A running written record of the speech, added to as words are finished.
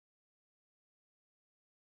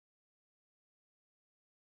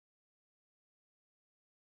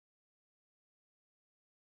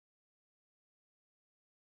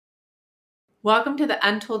Welcome to the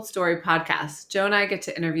Untold Story podcast. Joe and I get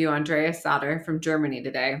to interview Andreas from Germany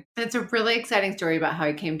today. It's a really exciting story about how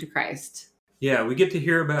he came to Christ. Yeah, we get to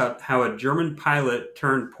hear about how a German pilot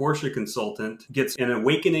turned Porsche consultant gets an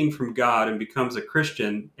awakening from God and becomes a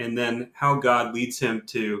Christian, and then how God leads him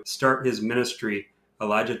to start his ministry,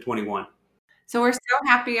 Elijah 21. So we're so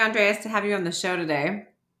happy, Andreas, to have you on the show today.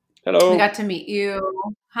 Hello. We got to meet you.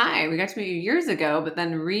 Hi, we got to meet you years ago, but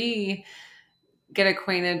then get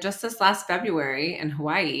acquainted just this last February in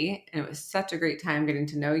Hawaii. And it was such a great time getting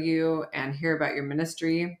to know you and hear about your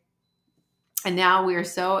ministry. And now we are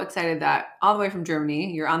so excited that all the way from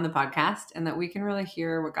Germany, you're on the podcast and that we can really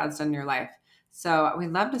hear what God's done in your life. So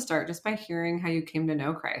we'd love to start just by hearing how you came to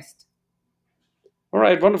know Christ. All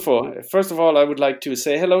right, wonderful. First of all, I would like to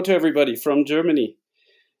say hello to everybody from Germany.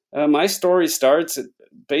 My story starts at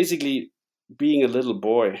basically being a little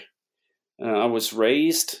boy. I was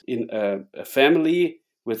raised in a family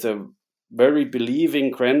with a very believing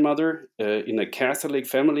grandmother in a Catholic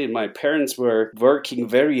family, and my parents were working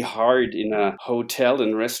very hard in a hotel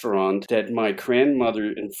and restaurant that my grandmother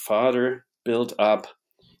and father built up.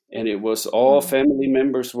 And it was all family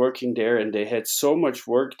members working there, and they had so much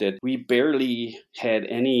work that we barely had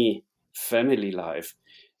any family life.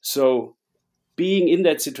 So being in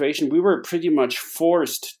that situation, we were pretty much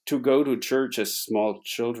forced to go to church as small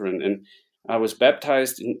children. And I was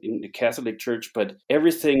baptized in the Catholic Church, but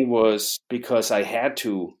everything was because I had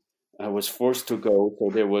to. I was forced to go. So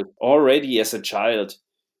there was already as a child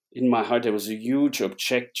in my heart, there was a huge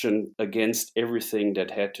objection against everything that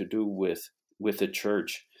had to do with the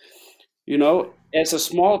church. You know, as a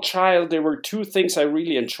small child, there were two things I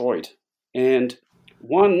really enjoyed. And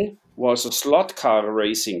one was a slot car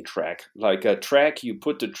racing track, like a track, you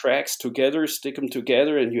put the tracks together, stick them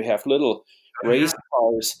together, and you have little race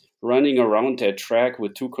cars running around that track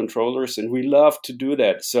with two controllers. And we loved to do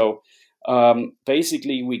that. So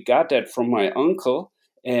basically, we got that from my uncle.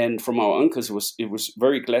 And from our uncles, it was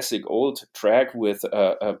very classic old track with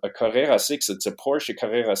a Carrera 6. It's a Porsche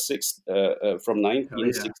Carrera 6 from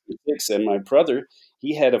 1966. And my brother,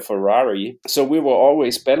 he had a Ferrari. So we were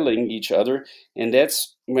always battling each other. And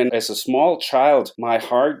that's when, as a small child, my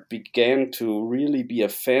heart began to really be a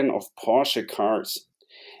fan of Porsche cars.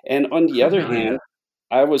 And on the other hand,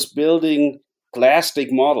 I was building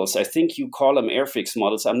plastic models. I think you call them Airfix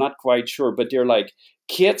models. I'm not quite sure, but they're like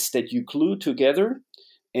kits that you glue together.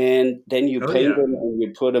 And then you paint them and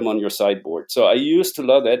you put them on your sideboard. So I used to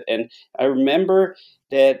love that. And I remember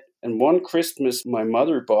that in one Christmas, my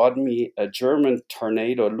mother bought me a German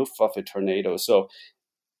Tornado, Luftwaffe Tornado. So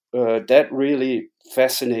that really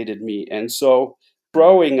fascinated me. And so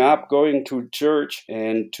growing up, going to church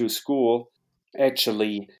and to school,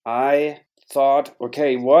 actually, I thought,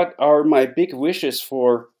 okay, what are my big wishes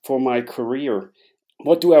for my career?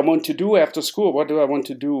 What do I want to do after school? What do I want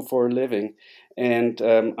to do for a living? And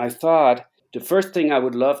I thought the first thing I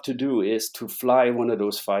would love to do is to fly one of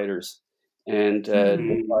those fighters. And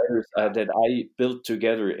the fighters that I built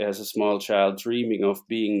together as a small child, dreaming of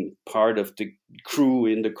being part of the crew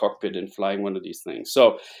in the cockpit and flying one of these things.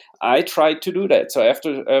 So I tried to do that. So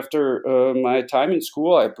after my time in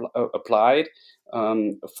school, I applied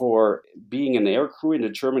for being an air crew in the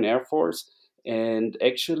German Air Force. And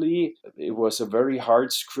actually, it was a very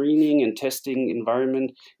hard screening and testing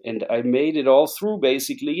environment. And I made it all through,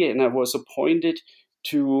 basically. And I was appointed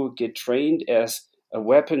to get trained as a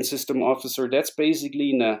weapon system officer. That's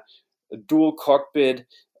basically in a dual cockpit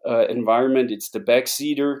environment. It's the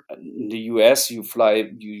backseater. In the US, you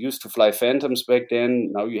used to fly Phantoms back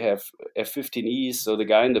then. Now you have F-15Es. So the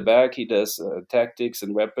guy in the back, he does tactics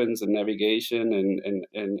and weapons and navigation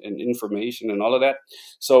and information and all of that.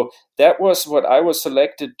 So that was what I was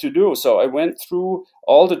selected to do. So I went through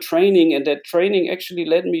all the training, and that training actually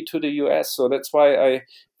led me to the US. So that's why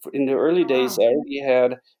in the early days, I already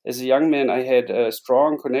had, as a young man, I had a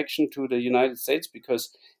strong connection to the United States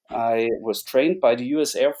because I was trained by the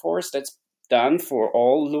U.S. Air Force. That's done for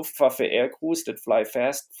all Luftwaffe air crews that fly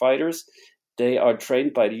fast fighters. They are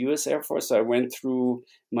trained by the U.S. Air Force. I went through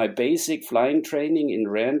my basic flying training in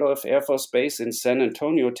Randolph Air Force Base in San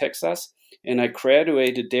Antonio, Texas. And I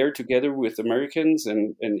graduated there together with Americans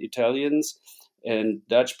and Italians and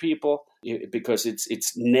Dutch people because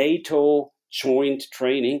it's NATO joint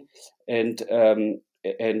training. And I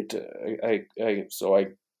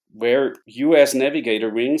wear U.S. navigator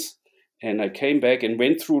wings, And I came back and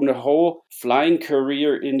went through the whole flying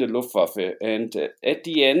career in the Luftwaffe. And at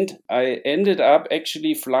the end, I ended up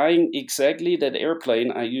actually flying exactly that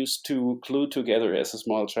airplane I used to glue together as a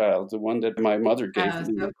small child, the one that my mother gave Oh,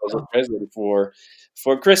 me so as a cool. present for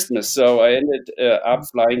Christmas. So I ended up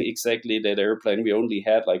flying exactly that airplane. We only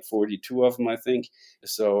had like 42 of them, I think.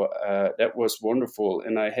 So that was wonderful.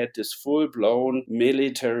 And I had this full-blown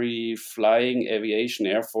military flying aviation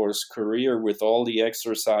Air Force career with all the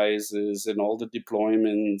exercises and all the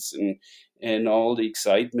deployments and all the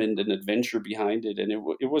excitement and adventure behind it. And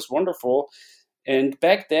it was wonderful. And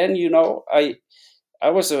back then, I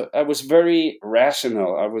was very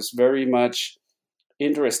rational. I was very much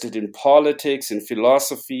interested in politics and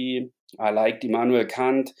philosophy. I liked Immanuel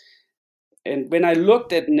Kant. And when I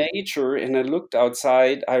looked at nature and I looked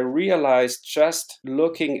outside, I realized just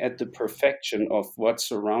looking at the perfection of what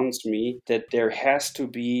surrounds me that there has to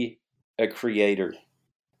be a creator.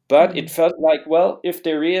 But it Mm. felt like, well, if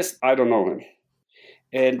there is, I don't know him.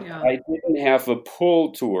 And Yeah. I didn't have a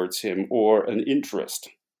pull towards him or an interest.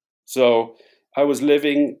 So I was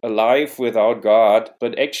living a life without God,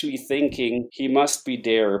 but actually thinking he must be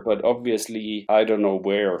there, but obviously I don't know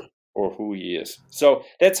where or who he is. So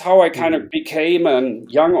that's how I kind of Mhm. became a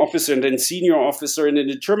young officer and then senior officer. And in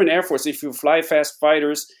the German Air Force, if you fly fast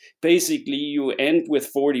fighters, basically you end with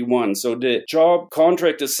 41. So the job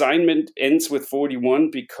contract assignment ends with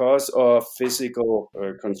 41 because of physical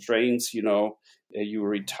constraints. You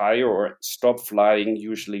retire or stop flying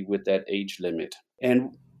usually with that age limit.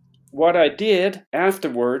 And what I did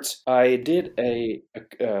afterwards, I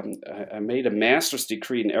made a master's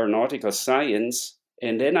degree in aeronautical science,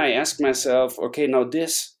 and then I asked myself, okay, now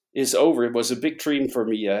this is over. It was a big dream for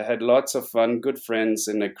me. I had lots of fun, good friends,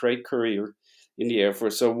 and a great career in the Air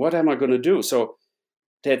Force. So what am I going to do? So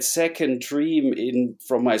that second dream in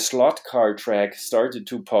from my slot car track started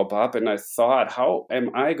to pop up, and I thought, how am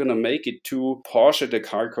I going to make it to Porsche, the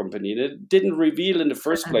car company? And it didn't reveal in the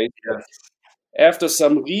first place, but Yes. after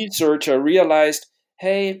some research, I realized,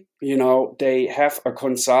 hey, they have a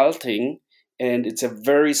consulting, and it's a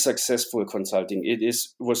very successful consulting.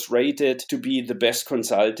 Was rated to be the best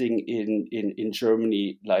consulting in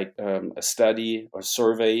Germany, like a study or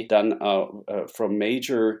survey done from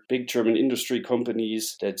major big German industry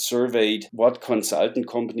companies that surveyed what consultant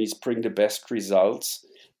companies bring the best results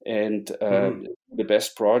and Mm. the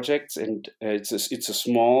best projects. And it's a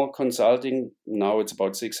small consulting. Now it's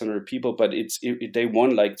about 600 people, but they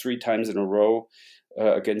won like 3 times in a row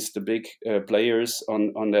against the big players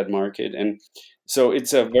on that market. And so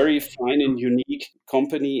it's a very fine and unique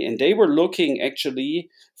company. And they were looking actually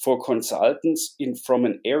for consultants from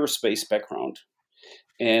an aerospace background.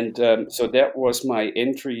 And so that was my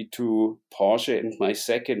entry to Porsche and my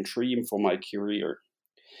second dream for my career.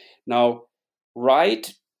 Now,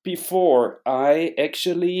 right before I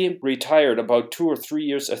actually retired, about 2 or 3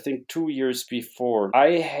 years, I think 2 years before,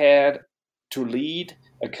 I had to lead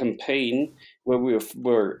a campaign where we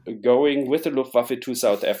were going with the Luftwaffe to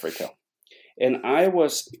South Africa. And I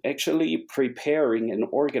was actually preparing and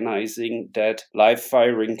organizing that live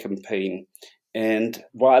firing campaign. And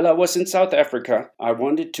while I was in South Africa, I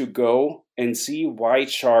wanted to go and see white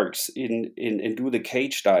sharks and do the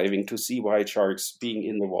cage diving to see white sharks being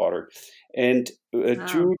in the water. And Oh, due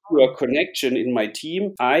to cool. a connection in my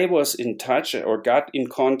team, I was in touch or got in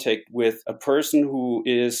contact with a person who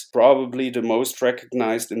is probably the most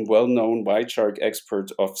recognized and well known white shark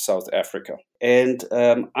expert of South Africa. And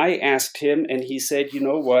I asked him, and he said, you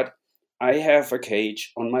know what? I have a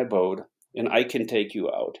cage on my boat and I can take you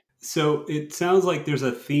out. So it sounds like there's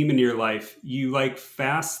a theme in your life. You like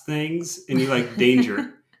fast things and you like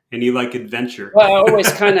danger and you like adventure. Well, I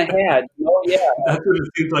always kind of had, yeah, That's what it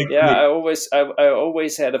seems like to yeah. me. I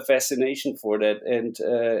always had a fascination for that,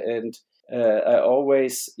 and I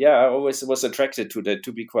always was attracted to that.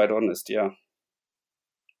 To be quite honest, yeah.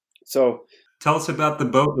 So Tell us about the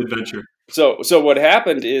boat adventure. So what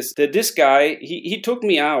happened is that this guy he took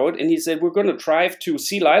me out and he said we're going to drive to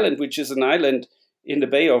Seal Island, which is an island in the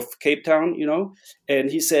Bay of Cape Town,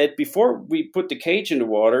 And he said before we put the cage in the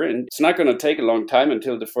water, and it's not going to take a long time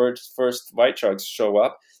until the first white sharks show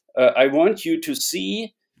up. I want you to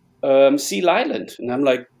see Seal Island, and I'm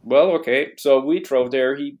like, well, okay. So we drove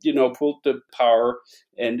there. He pulled the power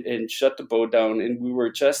and shut the boat down, and we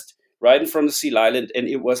were just right in front of Seal Island, and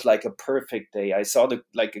it was like a perfect day. I saw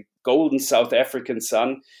like a golden South African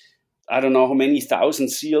sun. I don't know how many thousand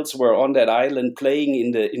seals were on that island playing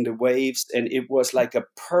in the waves, and it was like a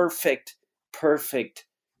perfect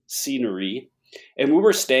scenery. And we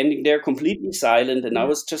were standing there completely silent, and I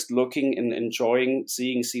was just looking and enjoying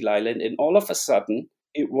seeing Seal Island, and all of a sudden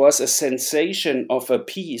it was a sensation of a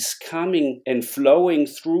peace coming and flowing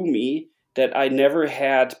through me that I never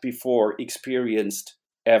had before experienced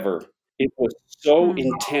ever. It was so Hmm.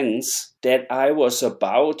 intense that I was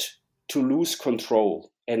about to lose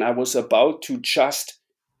control and I was about to just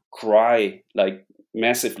cry like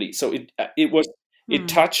massively. So it Hmm.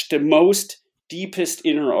 touched the most deepest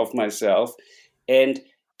inner of myself, and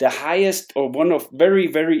the highest or one of very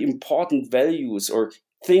very important values or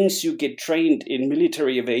things you get trained in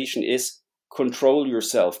military aviation is control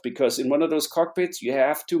yourself, because in one of those cockpits you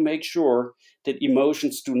have to make sure that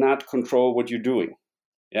emotions do not control what you're doing.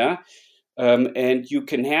 Yeah. And you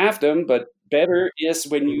can have them, but better is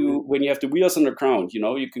when you have the wheels on the ground.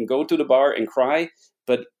 You can go to the bar and cry,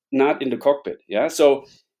 but not in the cockpit. Yeah. So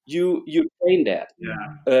you train that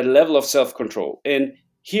Yeah. level of self control. And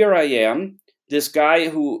here I am, this guy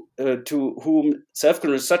who to whom self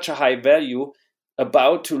control is such a high value,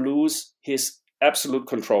 about to lose his absolute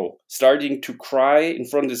control, starting to cry in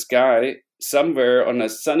front of this guy somewhere on a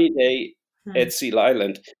sunny day Hmm. at Seal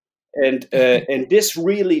Island. And this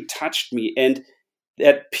really touched me, and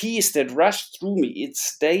that peace that rushed through me, it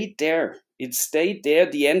stayed there. It stayed there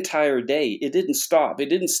the entire day. It didn't stop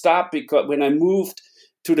because when I moved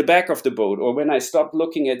to the back of the boat or when I stopped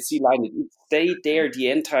looking at sea lion, it stayed there the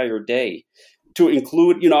entire day. To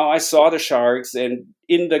include, I saw the sharks, and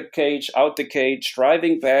in the cage, out the cage,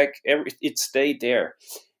 driving back, it stayed there.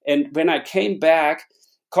 And when I came back,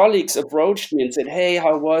 colleagues approached me and said, "Hey,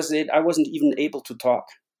 how was it?" I wasn't even able to talk.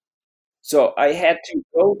 So I had to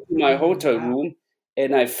go to my Hmm. hotel Wow. room,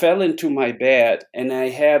 and I fell into my bed, and I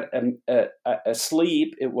had a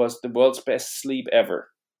sleep. It was the world's best sleep ever.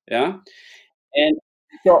 Yeah. And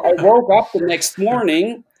so I woke up the next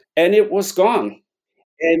morning, and it was gone.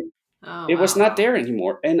 And Oh, it was wow. not there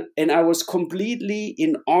anymore. And I was completely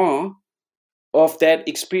in awe of that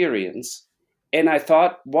experience. And I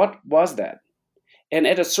thought, what was that? And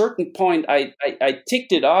at a certain point, I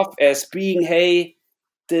ticked it off as being, hey,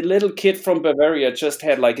 the little kid from Bavaria just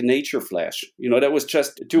had like a nature flash. That was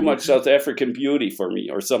just too much Hmm. South African beauty for me,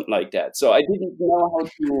 or something like that. So I didn't know how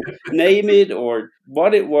to name it or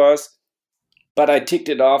what it was, but I ticked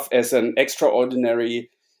it off as an extraordinary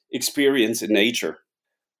experience in nature.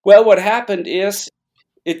 Well, what happened is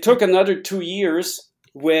it took another 2 years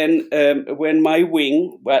when my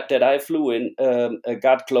wing that I flew in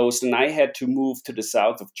got closed, and I had to move to the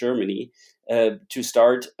south of Germany to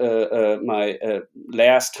start my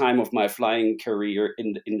last time of my flying career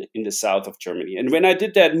in the south of Germany. And when I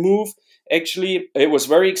did that move, actually, it was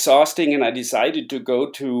very exhausting, and I decided to go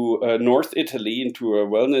to North Italy into a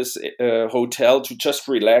wellness hotel to just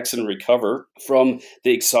relax and recover from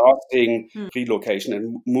the exhausting Hmm. relocation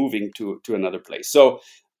and moving to another place. So,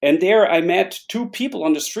 and there I met two people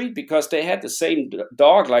on the street because they had the same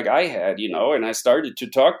dog like I had, and I started to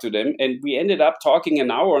talk to them. And we ended up talking an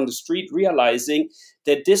hour on the street, realizing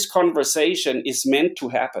that this conversation is meant to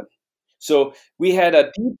happen. So we had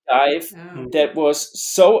a deep dive Oh. that was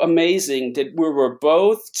so amazing that we were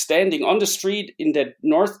both standing on the street in that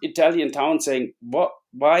North Italian town saying,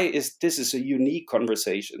 why is this is a unique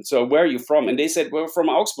conversation? So where are you from? And they said, we're from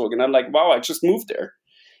Augsburg. And I'm like, wow, I just moved there,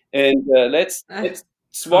 and let's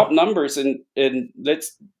swap Huh. numbers, and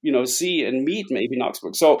let's see and meet maybe in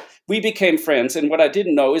Augsburg. So we became friends, and what I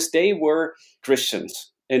didn't know is they were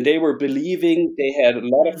Christians, and they were believing, they had a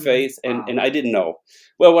lot of Hmm. faith, and Wow. I didn't know.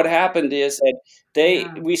 Well, what happened is that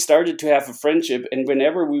they Yeah. we started to have a friendship, and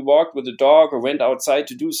whenever we walked with the dog or went outside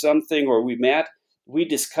to do something or we met, we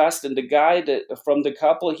discussed. And the guy that from the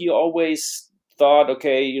couple, he always thought,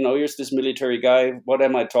 okay, here's this military guy. What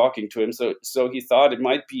am I talking to him? So he thought it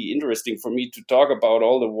might be interesting for me to talk about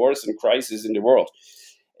all the wars and crises in the world.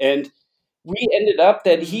 And we ended up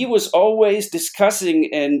that he Hmm. was always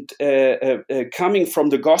discussing and coming from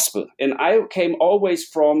the gospel, and I came always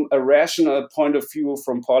from a rational point of view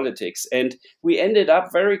from politics. And we ended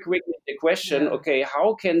up very quickly with the question, Yeah. okay,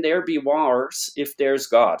 how can there be wars if there's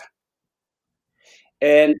God?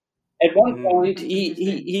 And at one Mm. point, Hmm. he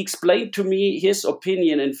Interesting. explained to me his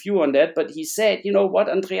opinion and view on that. But he said, you know what,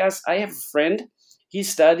 Andreas, I have a friend. He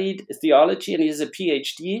studied theology and he has a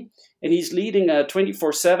PhD, and he's leading a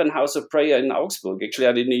 24/7 house of prayer in Augsburg. Actually,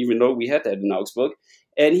 I didn't even know we had that in Augsburg.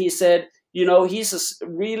 And he said,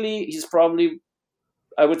 he's probably,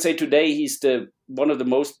 I would say today, he's the one of the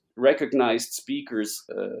most recognized speakers,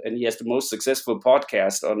 and he has the most successful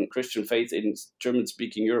podcast on Christian faith in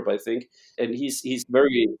German-speaking Europe, I think. And he's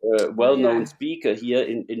very well-known speaker here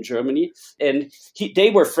in Germany. And they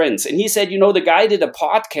were friends. And he said, the guy did a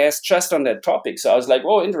podcast just on that topic. So I was like,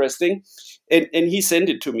 oh, interesting. And he sent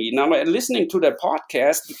it to me. Now, listening to that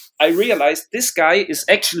podcast, I realized this guy is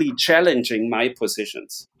actually challenging my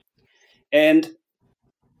positions. And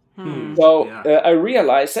I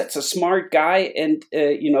realized that's a smart guy. And,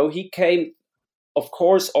 he came, of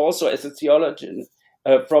course, also as a theologian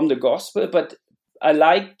from the gospel. But I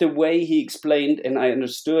liked the way he explained, and I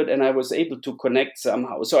understood, and I was able to connect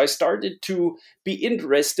somehow. So I started to be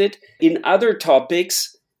interested in other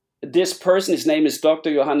topics. This person, his name is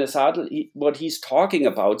Dr. Johannes Hadl, what he's talking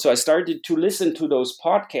about. So I started to listen to those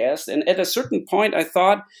podcasts. And at a certain point, I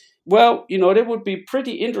thought, well, that would be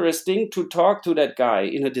pretty interesting to talk to that guy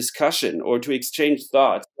in a discussion or to exchange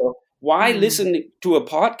thoughts. So why listen to a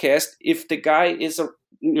podcast if the guy is a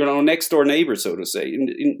next door neighbor, so to say,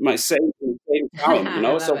 in my same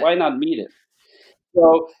town, so why not meet him?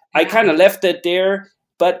 So I kind of left it there.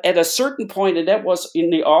 But at a certain point, and that was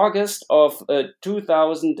in the August of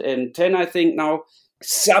 2010, I think now,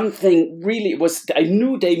 something really was, I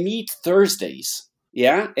knew they meet Thursdays.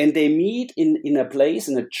 Yeah. And they meet in a place,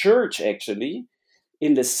 in a church, actually,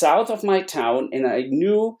 in the south of my town. And I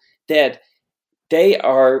knew that they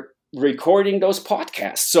are recording those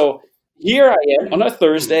podcasts. So here I am on a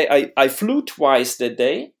Thursday. I flew twice that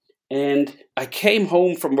day, and I came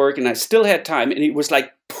home from work, and I still had time. And it was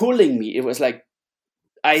like pulling me. It was like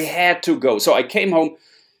I had to go. So I came home,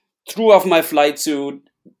 threw off my flight suit,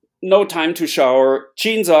 no time to shower,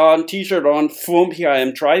 jeans on, t-shirt on, boom, here I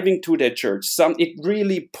am driving to that church. It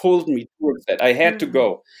really pulled me towards that. I had to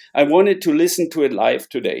go. I wanted to listen to it live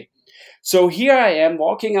today. So here I am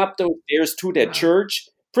walking up those stairs to that church,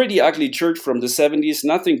 pretty ugly church from the 70s,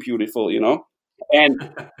 nothing beautiful,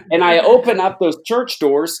 And I open up those church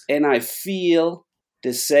doors, and I feel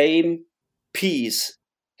the same peace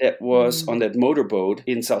that was on that motorboat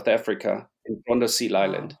in South Africa in front of Seal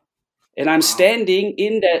Island. And I'm standing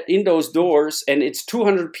in those doors, and it's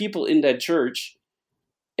 200 people in that church.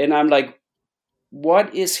 And I'm like,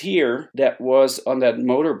 what is here that was on that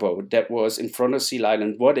motorboat that was in front of Seal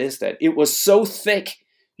Island? What is that? It was so thick.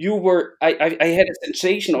 I had a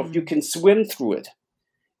sensation of you can swim through it.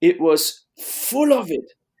 It was full of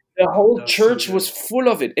it. The whole church was full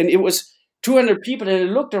of it. And it was 200 people, and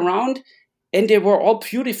I looked around, and they were all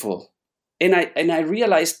beautiful. And I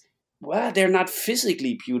realized, well, they're not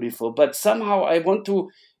physically beautiful, but somehow I want to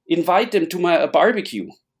invite them to my barbecue.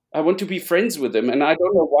 I want to be friends with them, and I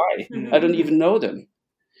don't know why. I don't even know them.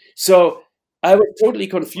 So I was totally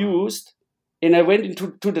confused, and I went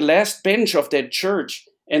into the last bench of that church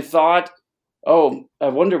and thought, oh, I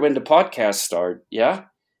wonder when the podcast start, yeah?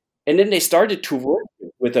 And then they started to work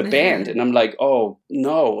with a band, and I'm like, oh,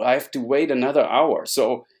 no, I have to wait another hour.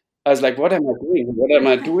 So I was like, what am I doing? What am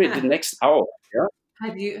I doing the next hour? Yeah.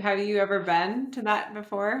 Have you ever been to that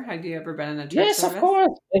before? Have you ever been in a church Yes, service? of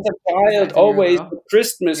course. As a child, always at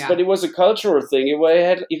Christmas, but it was a cultural thing.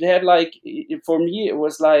 It had like, for me, it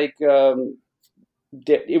was like,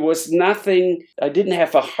 it was nothing. I didn't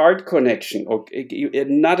have a heart connection, or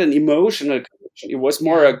not an emotional connection. It was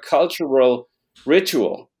more a cultural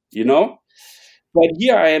ritual, But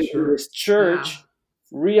here I am in this church,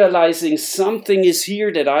 realizing something is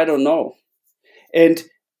here that I don't know. And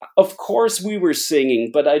of course we were singing,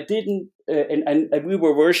 but I didn't, and we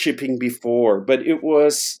were worshiping before, but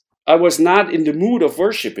I was not in the mood of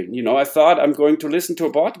worshiping. I thought I'm going to listen to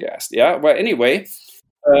a podcast. Yeah. Well, anyway,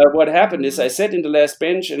 what happened is I sat in the last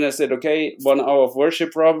bench, and I said, okay, 1 hour of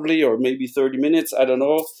worship probably, or maybe 30 minutes. I don't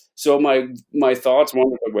know. So my thoughts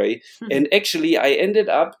wandered away. And actually I ended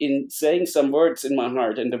up in saying some words in my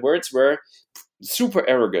heart, and the words were super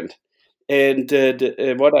arrogant. And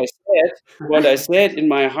what I said in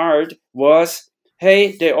my heart was,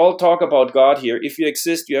 hey, they all talk about God here. If you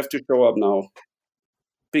exist, you have to show up now.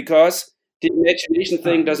 Because the imagination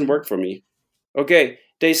thing doesn't work for me. Okay,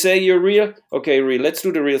 they say you're real. Okay, real. Let's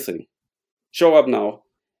do the real thing. Show up now.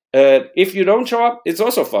 If you don't show up, it's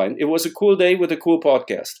also fine. It was a cool day with a cool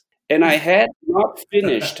podcast. And I had not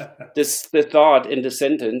finished the thought in the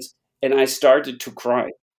sentence, and I started to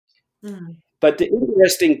cry. But the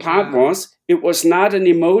interesting part was, it was not an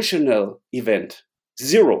emotional event.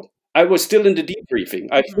 Zero. I was still in the debriefing.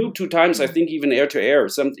 I flew 2 times, I think even air to air.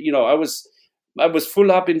 I was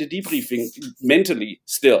full up in the debriefing mentally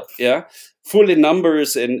still, yeah, full in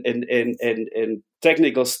numbers and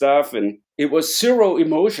technical stuff, and it was zero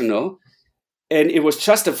emotional, and it was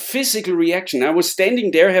just a physical reaction. I was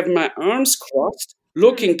standing there having my arms crossed,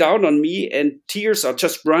 looking down on me, and tears are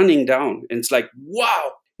just running down. And it's like,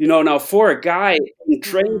 wow, now for a guy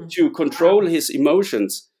trained to control his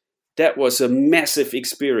emotions, that was a massive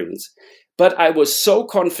experience. But I was so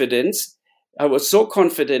confident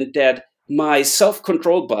that my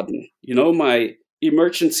self-control button, my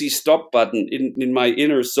emergency stop button in my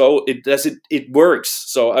inner soul, it works.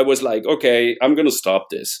 So I was like, okay, I'm going to stop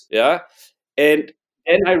this. Yeah. And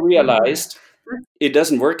then I realized it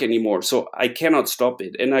doesn't work anymore. So I cannot stop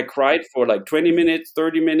it. And I cried for like 20 minutes,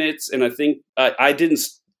 30 minutes. And I think I didn't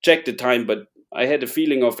check the time, but I had a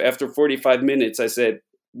feeling of after 45 minutes, I said,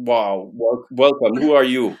 wow, welcome. Who are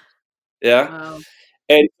you? Yeah. Wow.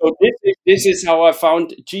 And so this is how I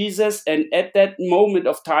found Jesus. And at that moment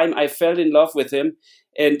of time, I fell in love with him.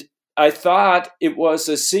 And I thought it was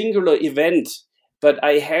a singular event, but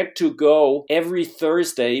I had to go every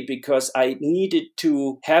Thursday because I needed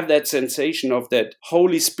to have that sensation of that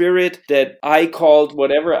Holy Spirit that I called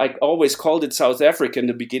whatever. I always called it South Africa in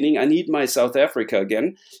the beginning. I need my South Africa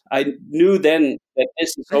again. I knew then that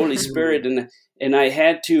this is Holy Spirit, and I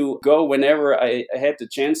had to go whenever I had the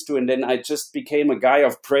chance to. And then I just became a guy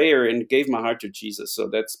of prayer and gave my heart to Jesus. So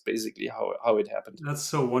that's basically how it happened. That's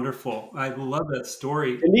so wonderful. I love that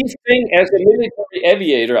story. The least thing as a military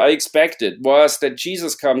aviator I expected was that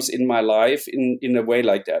Jesus comes in my life in a way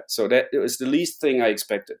like that. So that was the least thing I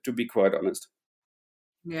expected, to be quite honest.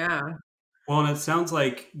 Yeah. Well, and it sounds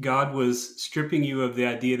like God was stripping you of the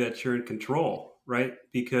idea that you're in control, right?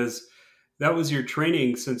 Because that was your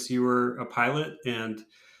training since you were a pilot, and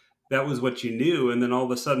that was what you knew. And then all of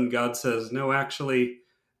a sudden God says, no, actually,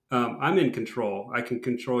 I'm in control. I can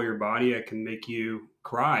control your body. I can make you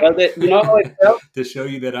cry. Well, it felt, to show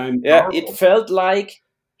you that I'm powerful. It felt like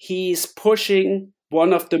he's pushing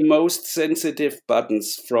one of the most sensitive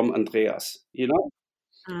buttons from Andreas,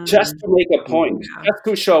 just to make a point, just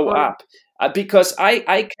to show up. Because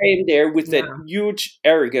I came there with that huge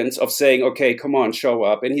arrogance of saying, okay, come on, show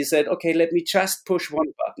up. And he said, okay, let me just push one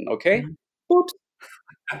button, okay? Oops.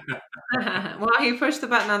 Well, he pushed the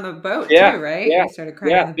button on the boat too, right? Yeah, he started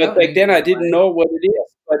crying on the boat. But back then I didn't know what it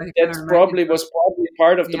is. But that's probably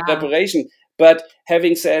part of the preparation. But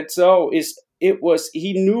having said so,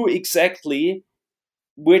 he knew exactly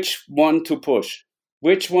which one to push.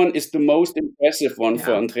 Which one is the most impressive one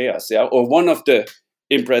for Andreas, or one of the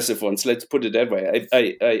impressive ones? Let's put it that way.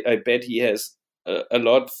 I bet he has a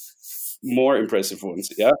lot more impressive ones,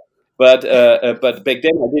 But back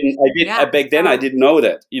then I didn't know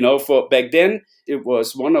that. For back then it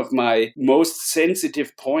was one of my most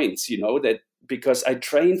sensitive points. That because I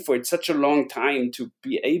trained for it such a long time to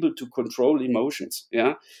be able to control emotions.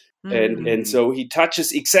 And so he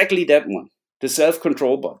touches exactly that one, the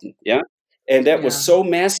self-control button. And that was so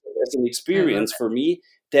massive as an experience for me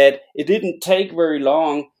that it didn't take very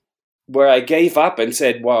long where I gave up and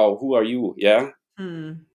said, wow, who are you?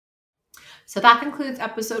 So that concludes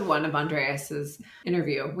episode 1 of Andreas's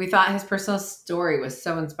interview. We thought his personal story was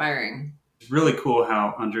so inspiring. It's really cool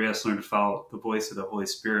how Andreas learned to follow the voice of the Holy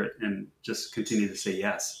Spirit and just continue to say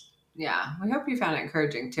yes. Yeah, we hope you found it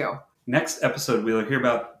encouraging too. Next episode, we'll hear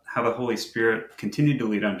about how the Holy Spirit continued to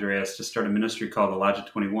lead Andreas to start a ministry called Elijah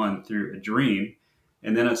 21 through a dream,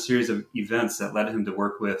 and then a series of events that led him to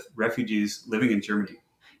work with refugees living in Germany.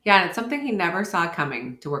 Yeah, and it's something he never saw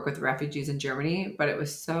coming, to work with refugees in Germany, but it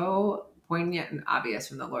was so poignant and obvious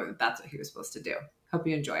from the Lord that that's what he was supposed to do. Hope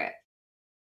you enjoy it.